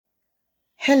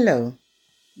Hello,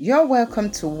 you're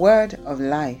welcome to Word of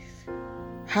Life.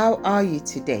 How are you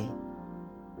today?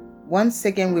 Once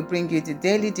again, we bring you the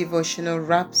daily devotional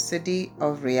Rhapsody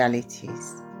of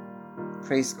Realities.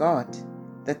 Praise God.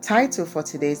 The title for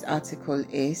today's article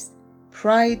is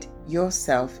Pride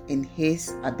Yourself in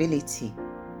His Ability.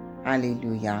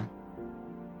 Hallelujah.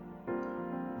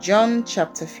 John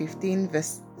chapter 15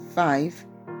 verse 5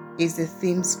 is the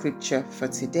theme scripture for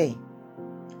today.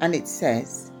 And it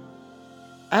says,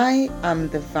 I am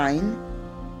the vine,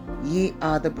 ye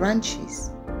are the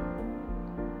branches.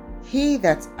 He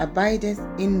that abideth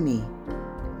in me,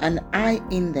 and I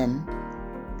in them,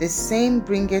 the same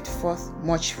bringeth forth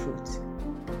much fruit.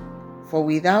 For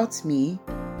without me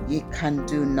ye can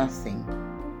do nothing.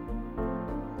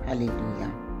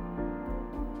 Hallelujah.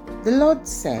 The Lord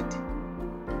said,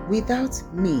 without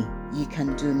me ye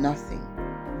can do nothing.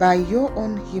 By your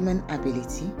own human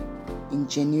ability,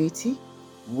 ingenuity,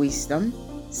 wisdom,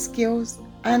 skills,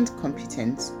 and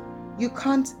competence, you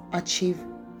can't achieve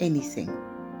anything.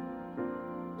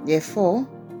 Therefore,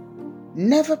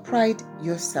 never pride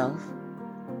yourself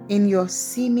in your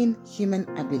seeming human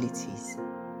abilities.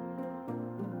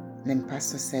 Then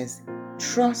Pastor says,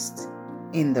 trust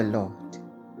in the Lord.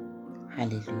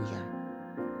 Hallelujah.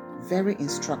 Very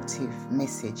instructive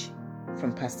message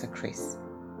from Pastor Chris.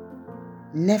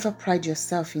 Never pride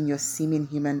yourself in your seeming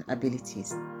human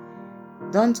abilities.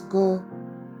 Don't go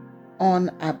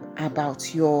on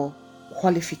about your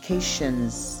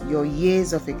qualifications, your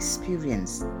years of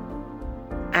experience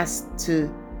as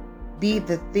to be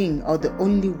the thing or the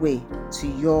only way to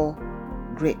your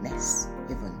greatness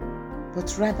even,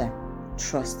 but rather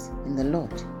trust in the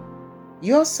Lord.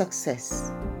 Your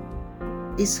success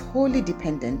is wholly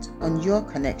dependent on your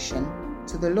connection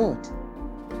to the Lord.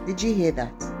 Did you hear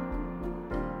that?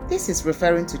 This is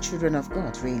referring to children of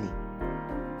God, really.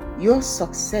 Your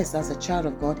success as a child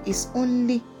of God is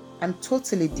only and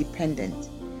totally dependent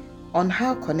on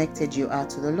how connected you are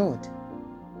to the Lord.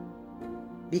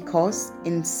 Because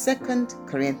in 2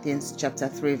 Corinthians chapter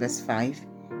 3 verse 5,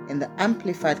 in the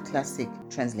Amplified Classic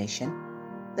Translation,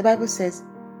 the Bible says,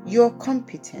 your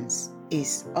competence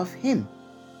is of Him.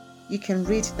 You can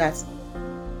read that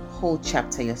whole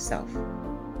chapter yourself.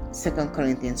 2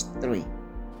 Corinthians 3.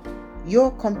 Your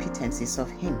competence is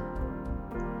of Him.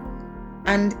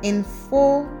 And in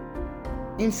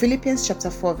Philippians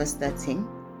chapter 4 verse 13,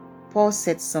 Paul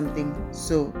said something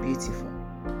so beautiful,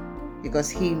 because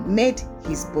he made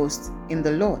his boast in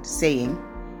the Lord, saying,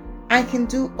 I can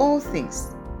do all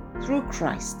things through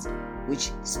Christ,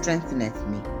 which strengtheneth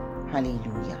me.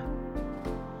 Hallelujah.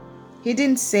 He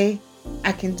didn't say,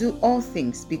 I can do all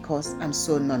things because I'm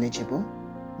so knowledgeable.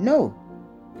 No.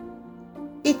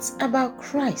 It's about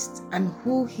Christ and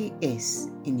who He is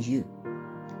in you.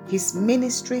 His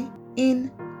ministry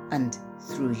in and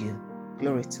through you.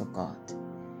 Glory to God.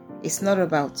 It's not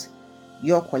about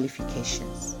your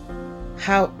qualifications,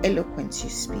 how eloquent you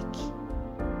speak.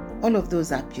 All of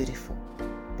those are beautiful,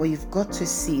 but you've got to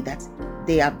see that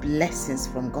they are blessings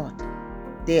from God.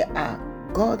 They are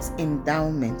God's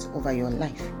endowment over your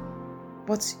life.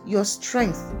 But your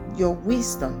strength, your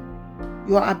wisdom,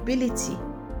 your ability,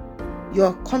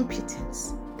 your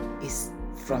competence is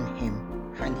from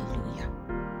Him. Hallelujah.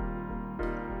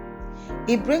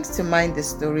 It brings to mind the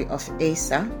story of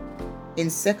Asa in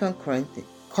 2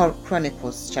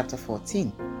 Chronicles chapter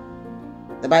 14.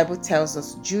 The Bible tells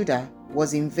us Judah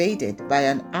was invaded by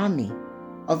an army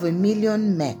of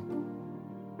 1,000,000 men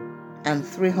and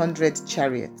 300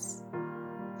 chariots.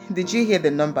 Did you hear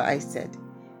the number I said?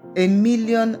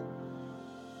 1,000,000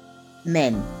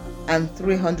 men and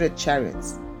 300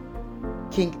 chariots.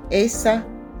 King Asa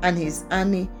and his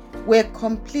army were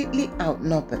completely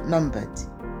outnumbered.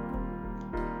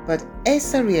 But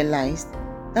Asa realized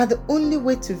that the only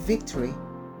way to victory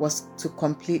was to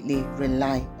completely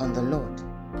rely on the Lord.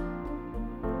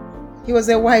 He was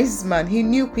a wise man. He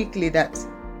knew quickly that,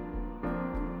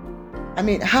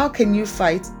 how can you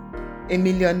fight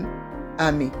 1,000,000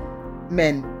 army,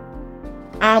 men,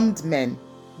 armed men?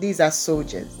 These are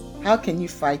soldiers. How can you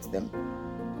fight them?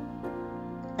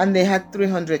 And they had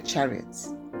 300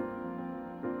 chariots.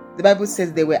 The Bible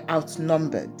says they were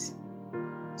outnumbered.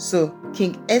 So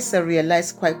King Asa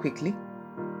realized quite quickly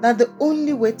that the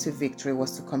only way to victory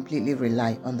was to completely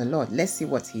rely on the Lord. Let's see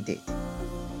what he did.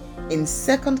 In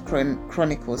 2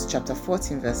 Chronicles chapter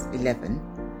 14 verse 11,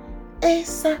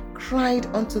 Asa cried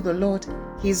unto the Lord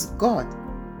his God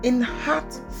in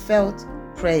heartfelt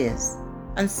prayers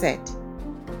and said,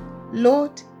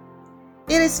 Lord,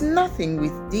 it is nothing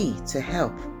with thee to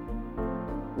help,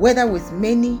 whether with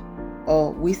many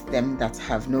or with them that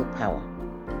have no power.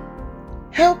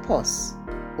 Help us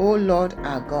O Lord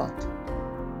our God,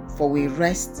 for we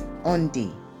rest on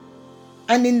thee,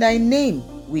 and in thy name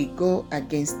we go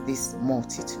against this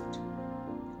multitude.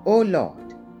 O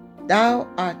Lord, thou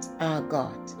art our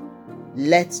God,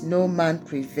 let no man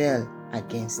prevail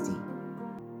against thee.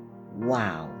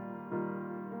 Wow.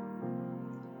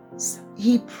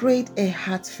 He prayed a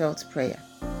heartfelt prayer.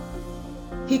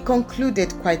 He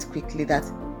concluded quite quickly that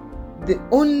the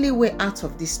only way out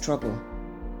of this trouble,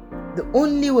 the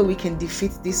only way we can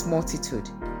defeat this multitude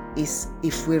is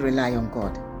if we rely on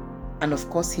God. And of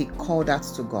course, he called out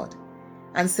to God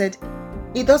and said,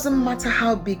 it doesn't matter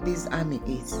how big this army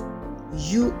is.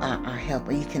 You are our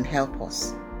helper. You can help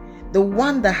us. The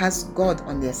one that has God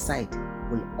on their side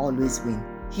will always win.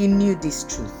 He knew this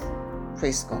truth.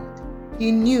 Praise God.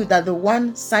 He knew that the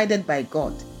one sided by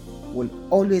God will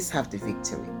always have the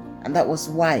victory. And that was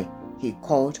why he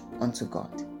called unto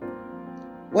God.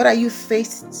 What are you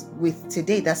faced with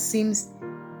today that seems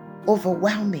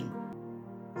overwhelming?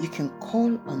 You can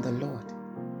call on the Lord.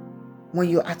 When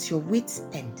you're at your wit's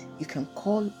end, you can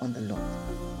call on the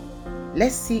Lord.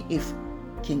 Let's see if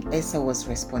King Asa was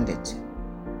responded to.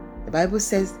 The Bible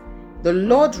says, the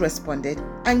Lord responded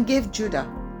and gave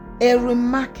Judah a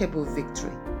remarkable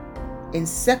victory. In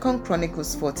 2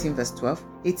 Chronicles 14 verse 12,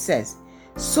 it says,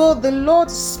 so the Lord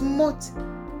smote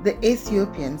the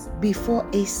Ethiopians before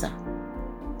Asa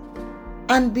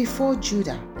and before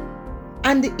Judah,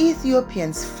 and the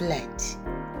Ethiopians fled.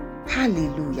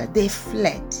 Hallelujah, they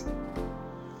fled.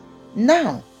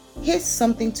 Now, here's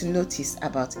something to notice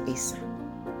about Asa.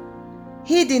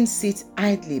 He didn't sit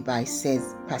idly by,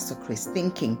 says Pastor Chris,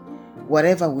 thinking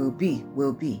whatever will be,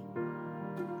 will be.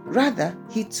 Rather,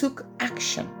 he took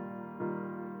action.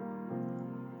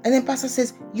 And then Pastor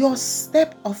says, your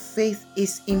step of faith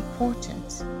is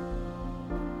important.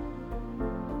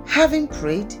 Having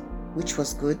prayed, which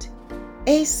was good,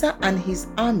 Asa and his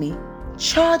army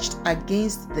charged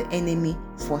against the enemy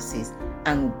forces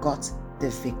and got the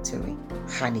victory.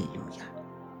 Hallelujah.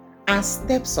 Our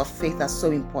steps of faith are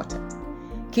so important.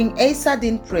 King Asa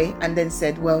didn't pray and then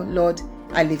said, well, Lord,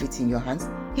 I leave it in your hands.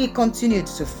 He continued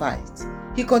to fight.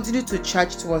 He continued to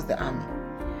charge towards the army.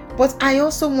 But I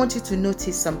also want you to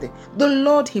notice something. The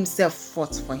Lord himself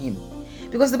fought for him.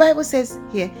 Because the Bible says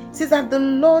here, it says that the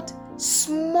Lord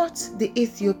smote the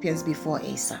Ethiopians before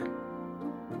Asa.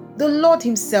 The Lord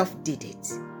himself did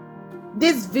it.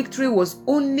 This victory was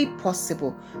only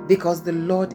possible because the Lord